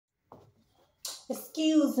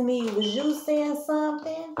Excuse me, was you saying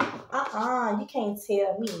something? You can't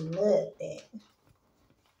tell me nothing.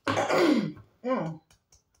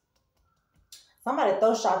 Somebody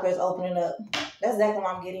throat chakra is opening up. That's exactly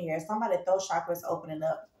what I'm getting here. Somebody throat chakra is opening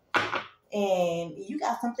up. And you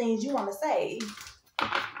got some things you want to say.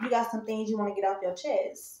 You got some things you want to get off your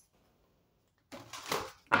chest.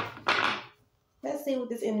 Let's see what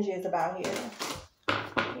this energy is about here.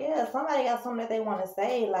 Yeah, somebody got something that they want to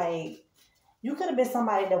say. Like, you could have been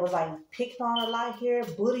somebody that was like picked on a lot here,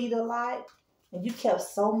 bullied a lot, and you kept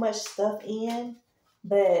so much stuff in.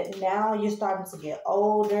 But now you're starting to get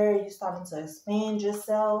older. You're starting to expand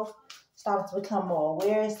yourself. Starting to become more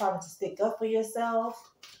aware. Starting to stick up for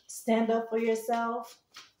yourself. Stand up for yourself.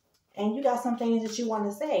 And you got some things that you want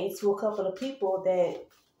to say to a couple of people that,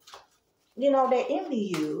 they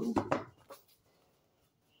envy you.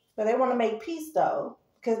 But they want to make peace, though,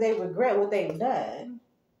 because they regret what they've done.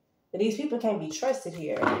 But these people can't be trusted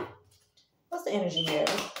here. What's the energy here?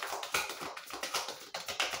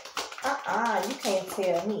 You can't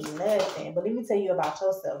tell me nothing. But let me tell you about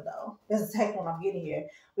yourself, though. That's exactly what I'm getting here.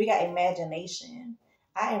 We got imagination.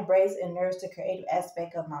 I embrace and nurture the creative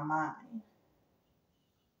aspect of my mind.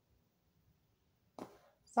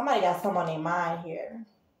 Somebody got something on their mind here.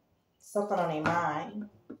 Something on their mind.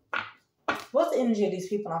 What's the energy of these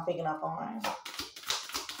people I'm picking up on?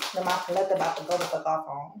 The my collector about to go the fuck off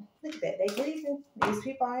on. Look at that. They grieving. These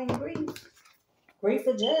people ain't grief. Grief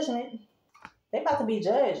for judgment. They about to be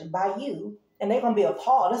judged by you. And they're going to be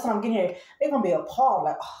appalled. That's what I'm getting here. They're going to be appalled.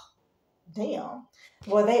 Like, oh, damn.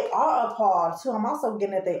 Well, they are appalled, too. I'm also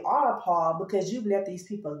getting that they are appalled because you've let these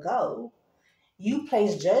people go. You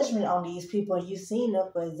placed judgment on these people and you've seen them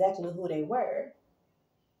for exactly who they were.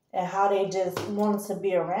 And how they just wanted to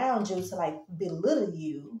be around you to, like, belittle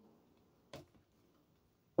you.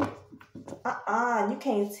 You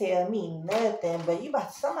can't tell me nothing. But you've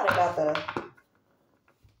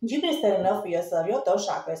been setting up for yourself. Your throat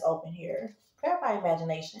chakra is open here. Clarify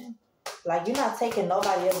imagination. Like, you're not taking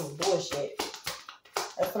nobody else's bullshit.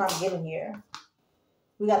 That's what I'm getting here.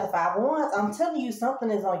 We got the 5 of Wands. I'm telling you,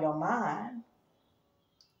 something is on your mind.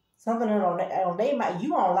 Something is on their mind.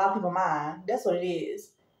 You on a lot of people's mind. That's what it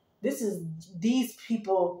is. This is these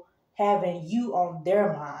people having you on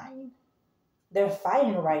their mind. They're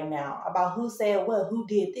fighting right now about who said what, who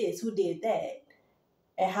did this, who did that,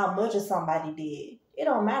 and how much of somebody did. It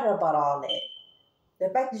don't matter about all that. The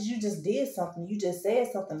fact that you just did something, you just said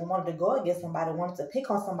something, and wanted to go against somebody, wanted to pick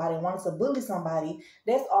on somebody, wanted to bully somebody,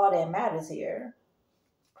 that's all that matters here.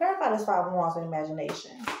 Clarify this 5 of Wands with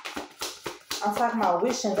imagination. I'm talking about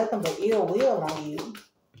wishing nothing but ill will on you.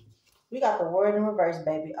 We got the word in reverse,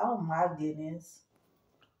 baby. Oh my goodness.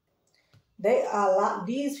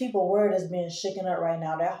 These people word is being shaken up right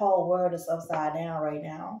now. That whole word is upside down right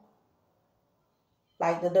now.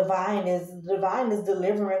 Like the divine is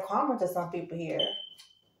delivering karma to some people here.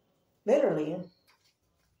 Literally.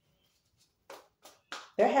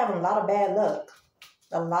 They're having a lot of bad luck.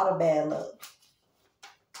 A lot of bad luck.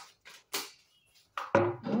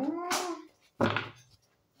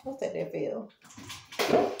 What's that they feel?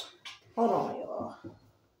 Hold on, y'all.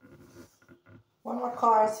 One of my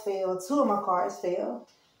cards fell. 2 of my cards fell.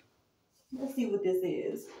 Let's see what this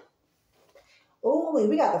is. Oh,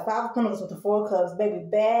 we got the 5 of Pentacles with the 4 of Cups. Baby,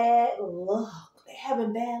 bad luck. They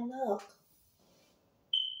having bad luck.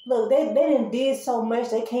 Look, they done did so much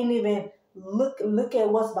they can't even look at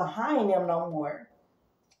what's behind them no more.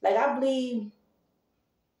 Like, I believe,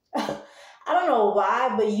 I don't know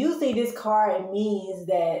why, but usually this card means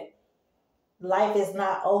that life is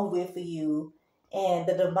not over with for you. And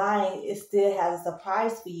the divine still has a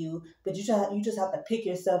surprise for you, but you just have to pick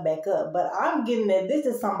yourself back up. But I'm getting that this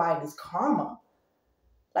is somebody's karma.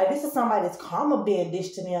 Like, this is somebody's karma being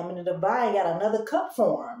dished to them, and the divine got another cup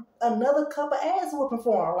for him. Another cup of ass whooping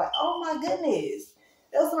for him. Like, oh my goodness.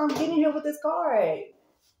 That's what I'm getting here with this card.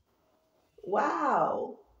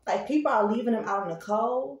 Wow. Like, people are leaving them out in the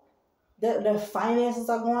cold. Their finances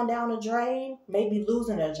are going down the drain. Maybe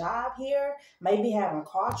losing their job here. Maybe having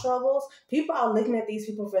car troubles. People are looking at these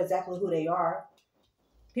people for exactly who they are.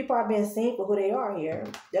 People are being seen for who they are here.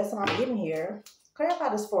 That's what I'm getting here. Clarify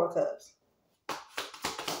this 4 of Cups.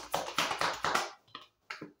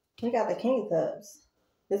 We got the King of Cups.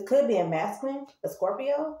 This could be a masculine, a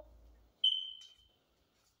Scorpio.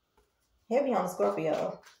 Heavy on the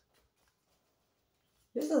Scorpio.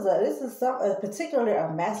 This is particularly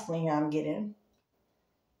a masculine here I'm getting.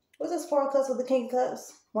 What's this 4 of Cups with the King of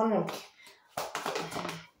Cups? One of them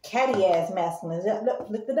catty ass masculines.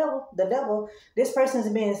 Look, the devil. This person is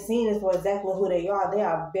being seen as for exactly who they are. They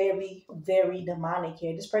are very, very demonic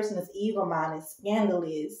here. This person is evil-minded,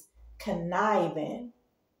 scandalous, conniving,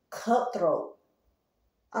 cutthroat.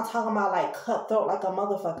 I'm talking about like cutthroat like a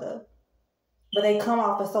motherfucker. But they come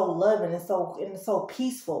off as so loving and so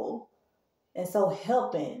peaceful and so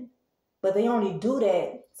helping. But they only do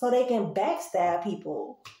that so they can backstab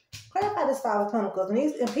people. Clarify this Five of Pentacles.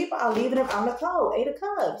 And people are leaving them on the cold. Eight of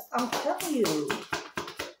Cups. I'm telling you.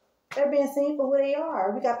 They're being seen for who they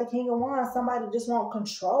are. We got the King of Wands. Somebody just want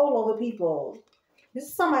control over people. This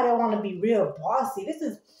is somebody that want to be real bossy. This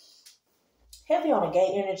is heavy on the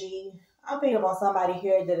gay energy. I'm picking up on somebody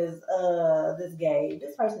here that is this gay.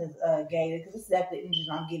 This person is gay because this is exactly the energy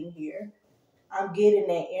I'm getting here. I'm getting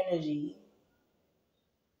that energy.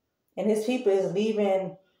 And his people is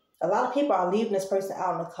leaving. A lot of people are leaving this person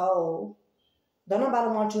out in the cold. Don't nobody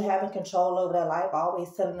want you having control over their life,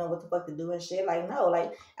 always telling them what the fuck to do and shit. Like, no,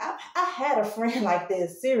 like, I had a friend like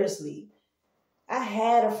this, seriously. I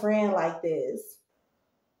had a friend like this.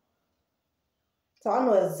 So I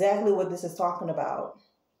know exactly what this is talking about.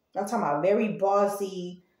 I'm talking about very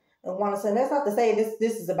bossy and want to say, that's not to say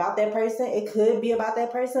this is about that person. It could be about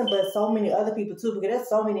that person, but so many other people too, because there's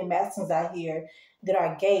so many masculines out here that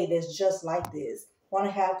are gay that's just like this. Want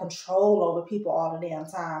to have control over people all the damn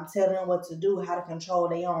time, telling them what to do, how to control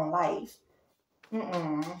their own life.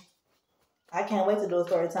 I can't wait to do a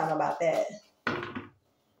story time about that.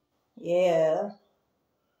 Yeah.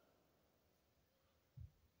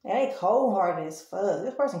 And they cold-hearted as fuck.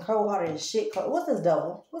 This person cold-hearted as shit. What's this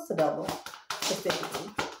double? What's the double specifically?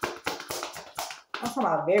 I'm talking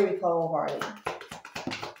about very cold-hearted.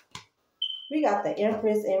 We got the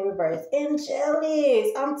Empress in reverse. And jealous.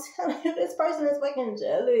 I'm telling you, this person is fucking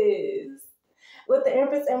jealous. With the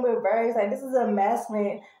Empress in reverse, like, this is a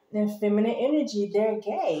masculine and feminine energy. They're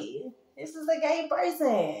gay. This is a gay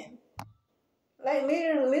person. Like,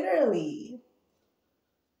 literally.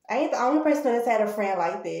 I ain't the only person that's had a friend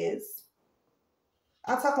like this.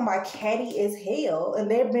 I'm talking about catty as hell.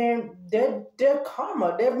 And their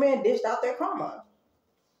karma. They're being dished out their karma.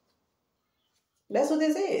 That's what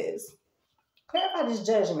this is. Clarify this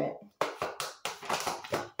judgment.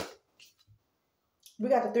 We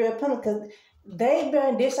got the Three of Pentacles because they've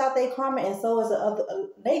been dished out their karma, and so is the other.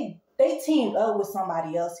 They teamed up with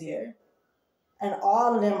somebody else here, and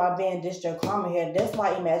all of them are being dished their karma here. That's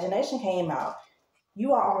why imagination came out.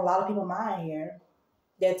 You are on a lot of people's mind here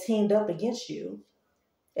that teamed up against you,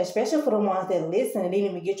 especially for the ones that listen and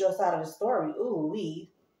didn't even get your side of the story. Ooh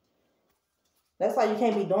wee. That's why you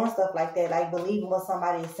can't be doing stuff like that, like believing what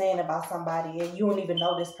somebody is saying about somebody and you don't even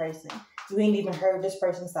know this person. You ain't even heard this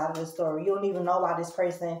person's side of the story. You don't even know why this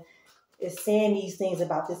person is saying these things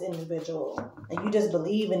about this individual. And you just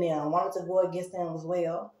believe in them, wanted to go against them as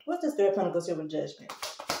well. What's this Three of Pentacles here with judgment?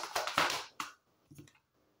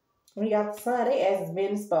 When you got the Sun, they ass is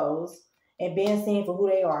being exposed and being seen for who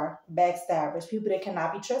they are. Backstabbers, people that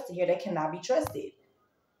cannot be trusted here. They cannot be trusted.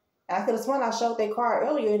 I could have sworn I showed their card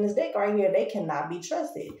earlier in this deck right here. They cannot be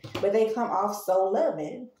trusted. But they come off so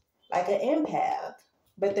loving, like an empath.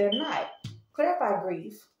 But they're not. Clarify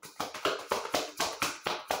grief.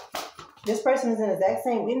 This person is in the exact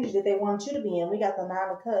same energy that they want you to be in. We got the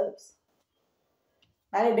Nine of Cups.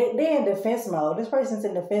 Now they're in defense mode. This person's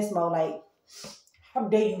in defense mode like, how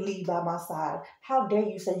dare you leave by my side? How dare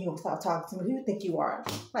you say you're going to stop talking to me? Who do you think you are?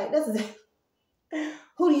 Like, this is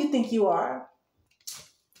who do you think you are?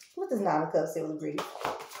 What does Nine of Cups say with grief?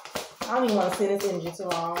 I don't even want to sit in this energy too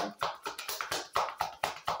long.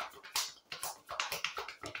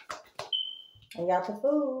 And got the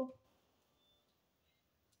Fool.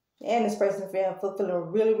 And this person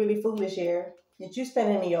feeling really, really foolish here. That you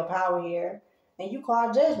spending your power here. And you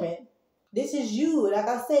call judgment. This is you. Like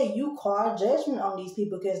I said, you call judgment on these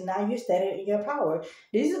people because now you're standing in your power.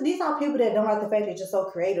 These are people that don't like the fact that you're so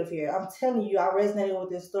creative here. I'm telling you, I resonated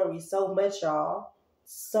with this story so much, y'all.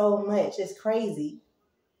 So much. It's crazy.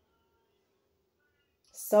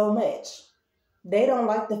 So much. They don't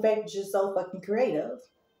like the fact that you're so fucking creative.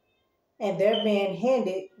 And they're being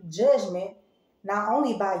handed judgment not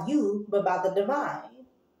only by you, but by the divine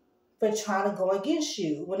for trying to go against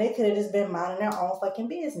you when they could have just been minding their own fucking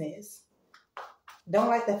business. Don't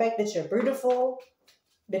like the fact that you're beautiful,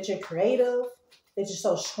 that you're creative, that you're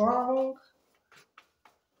so strong.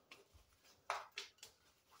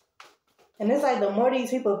 And it's like the more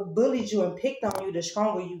these people bullied you and picked on you, the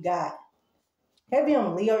stronger you got. Heavy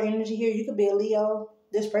on Leo energy here. You could be a Leo.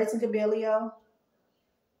 This person could be a Leo.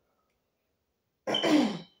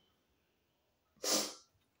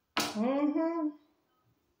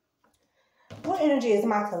 What energy is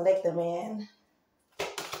my collective in?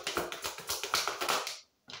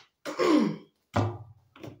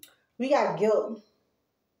 We got guilt.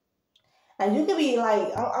 And you could be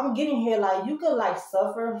like, I'm getting here, like, you could like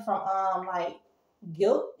suffer from like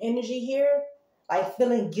guilt energy here, like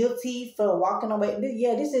feeling guilty for walking away.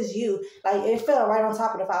 Yeah, this is you. Like, it fell right on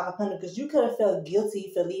top of the Five of Pentacles, because you could have felt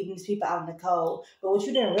guilty for leaving these people out in the cold. But what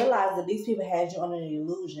you didn't realize, that these people had you under an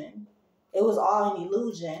illusion. It was all an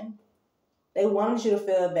illusion. They wanted you to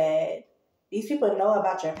feel bad. These people know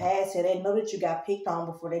about your past here. They know that you got picked on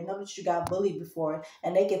before. They know that you got bullied before.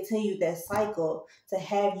 And they continue that cycle to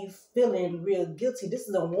have you feeling real guilty. This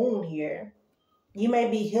is a wound here. You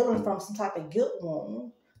may be healing from some type of guilt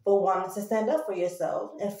wound for wanting to stand up for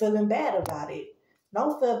yourself and feeling bad about it.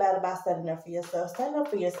 Don't feel bad about standing up for yourself. Stand up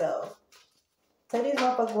for yourself. Say these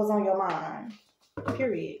motherfuckers was on your mind.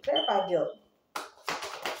 Period. Clarify guilt.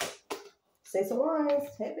 Six of Wands.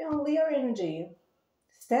 Heavy on Leo energy.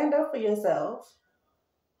 Stand up for yourself.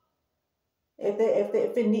 If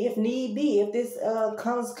need be, if this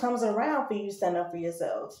comes around for you to stand up for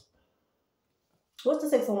yourself. What's the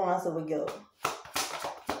Six of Wands with guilt?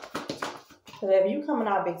 Because if you coming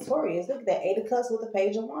out victorious, look at that Eight of Cups with the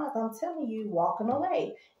Page of Wands. I'm telling you, walking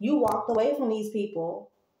away. You walked away from these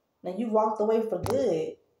people. Now you walked away for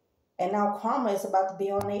good. And now karma is about to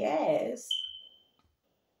be on their ass.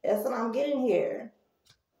 That's what I'm getting here.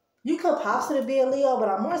 You could possibly be a Leo, but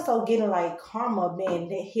I'm more so getting like karma being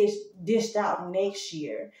dished out next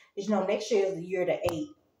year. You know, next year is the year of the 8.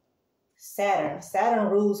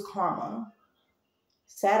 Saturn rules karma.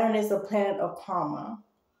 Saturn is the planet of karma.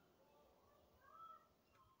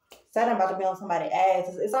 Saturn about to be on somebody's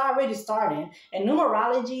ass. It's already starting. In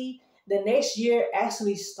numerology, the next year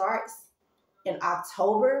actually starts in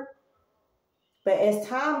October. But as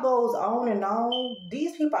time goes on and on,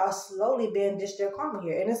 these people are slowly being dished their karma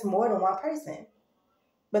here. And it's more than one person.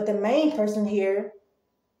 But the main person here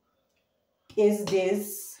is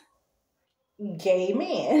this gay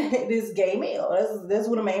man. This gay male. That's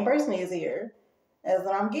who the main person is here. That's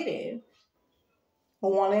what I'm getting.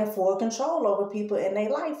 Wanting full control over people in their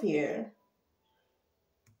life here.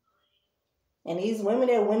 And these women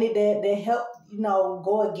that help,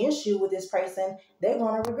 go against you with this person, they're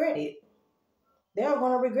going to regret it. They're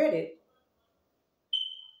going to regret it.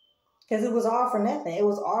 Because it was all for nothing. It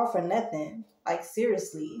was all for nothing. Like,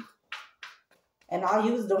 seriously. And all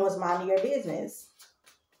you was doing was minding your business.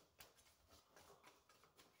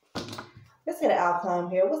 Let's get an outcome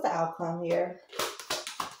here. What's the outcome here?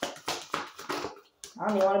 I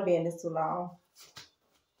don't even want to be in this too long.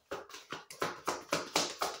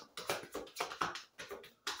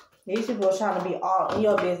 These people are trying to be all in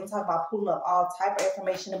your business, talk about pulling up all type of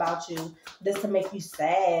information about you, just to make you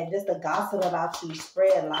sad, just to gossip about you,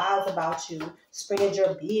 spread lies about you, spread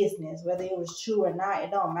your business, whether it was true or not,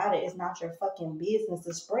 it don't matter. It's not your fucking business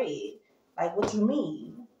to spread. Like, what you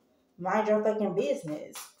mean? Mind your fucking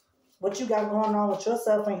business. What you got going on with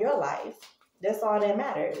yourself and your life. That's all that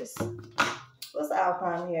matters. What's the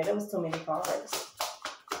outcome here? There was too many cards.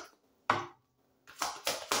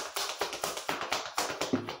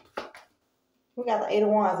 We got the Eight of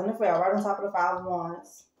Wands and the fell right on top of the Five of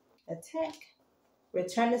Wands. Attack.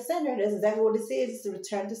 Return to sender. That's exactly what this is. It's a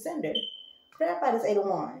return to sender. Clarify this Eight of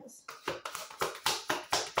Wands.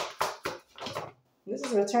 This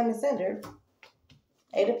is return to sender.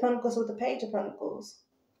 Eight of Pentacles with the Page of Pentacles.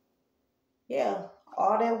 Yeah,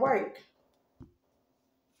 all that work.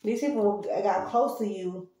 These people got close to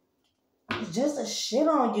you just to shit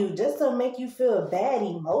on you, just to make you feel bad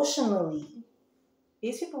emotionally.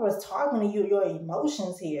 These people was talking to you, your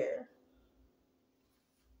emotions here.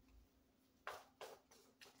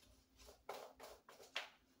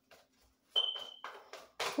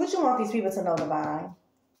 What you want these people to know, Divine?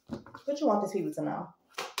 What you want these people to know?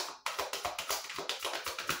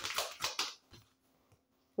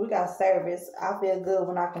 We got service. I feel good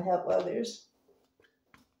when I can help others.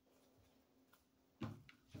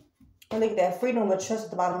 And look at that, freedom with trust at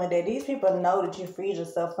the bottom of that. These people know that you freed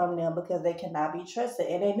yourself from them because they cannot be trusted.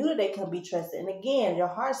 And they knew that they couldn't be trusted. And again, your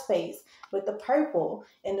heart space with the purple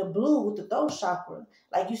and the blue with the throat chakra.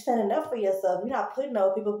 Like, you standing up for yourself. You're not putting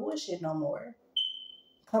up people bullshit no more.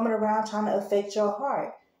 Coming around trying to affect your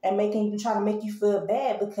heart. And trying to make you feel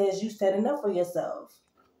bad because you standing up for yourself.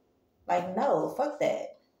 Like, no, fuck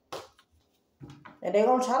that. And they're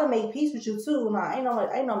going to try to make peace with you too. Nah, ain't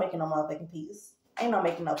no making no motherfucking peace. Ain't no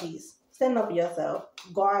making no peace. Stand up for yourself.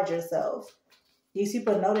 Guard yourself. These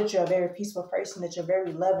people know that you're a very peaceful person, that you're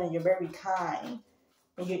very loving, you're very kind,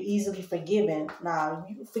 and you're easily forgiven. Now,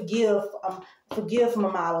 you forgive from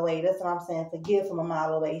a mile away. That's what I'm saying. Forgive from a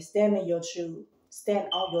mile away. Stand in your truth. Stand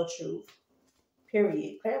on your truth.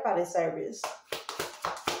 Period. Clarify this service.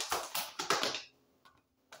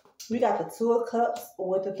 We got the Two of Cups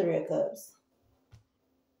with the Three of Cups.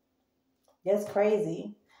 That's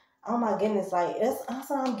crazy. Oh my goodness, like that's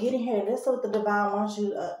what I'm getting here. That's what the divine wants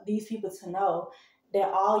you, these people to know.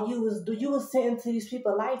 That all you was sent into these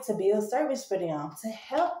people's life to be a service for them, to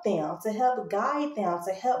help guide them,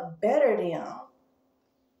 to help better them,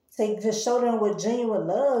 to show them what genuine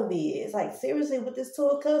love is. Like seriously, with this 2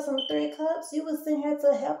 of Cups and the 3 of Cups, you was sent here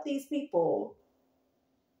to help these people.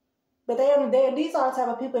 But these are the type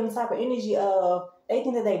of people and the type of energy of they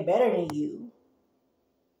think that they better than you.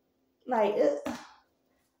 Like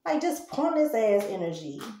like just pointless ass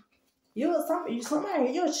energy. Somebody.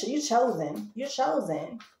 You're chosen. You're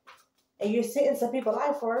chosen, and you're sent into people's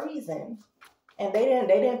life for a reason. And they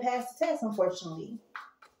didn't pass the test, unfortunately.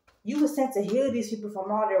 You were sent to heal these people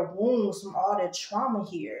from all their wounds, from all their trauma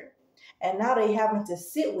here, and now they having to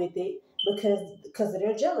sit with it because of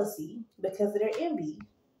their jealousy, because of their envy.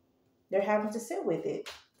 They're having to sit with it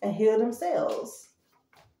and heal themselves.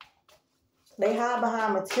 They hide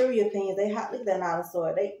behind material things. Look at that Nine of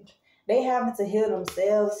Swords. They having to heal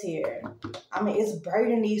themselves here. I mean, it's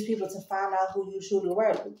burdening these people to find out who you truly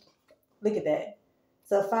were. Look at that.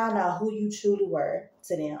 To find out who you truly were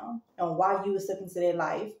to them and why you were stepping into their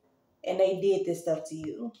life and they did this stuff to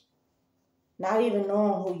you. Not even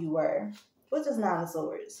knowing who you were. What's this Nine of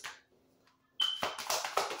Swords?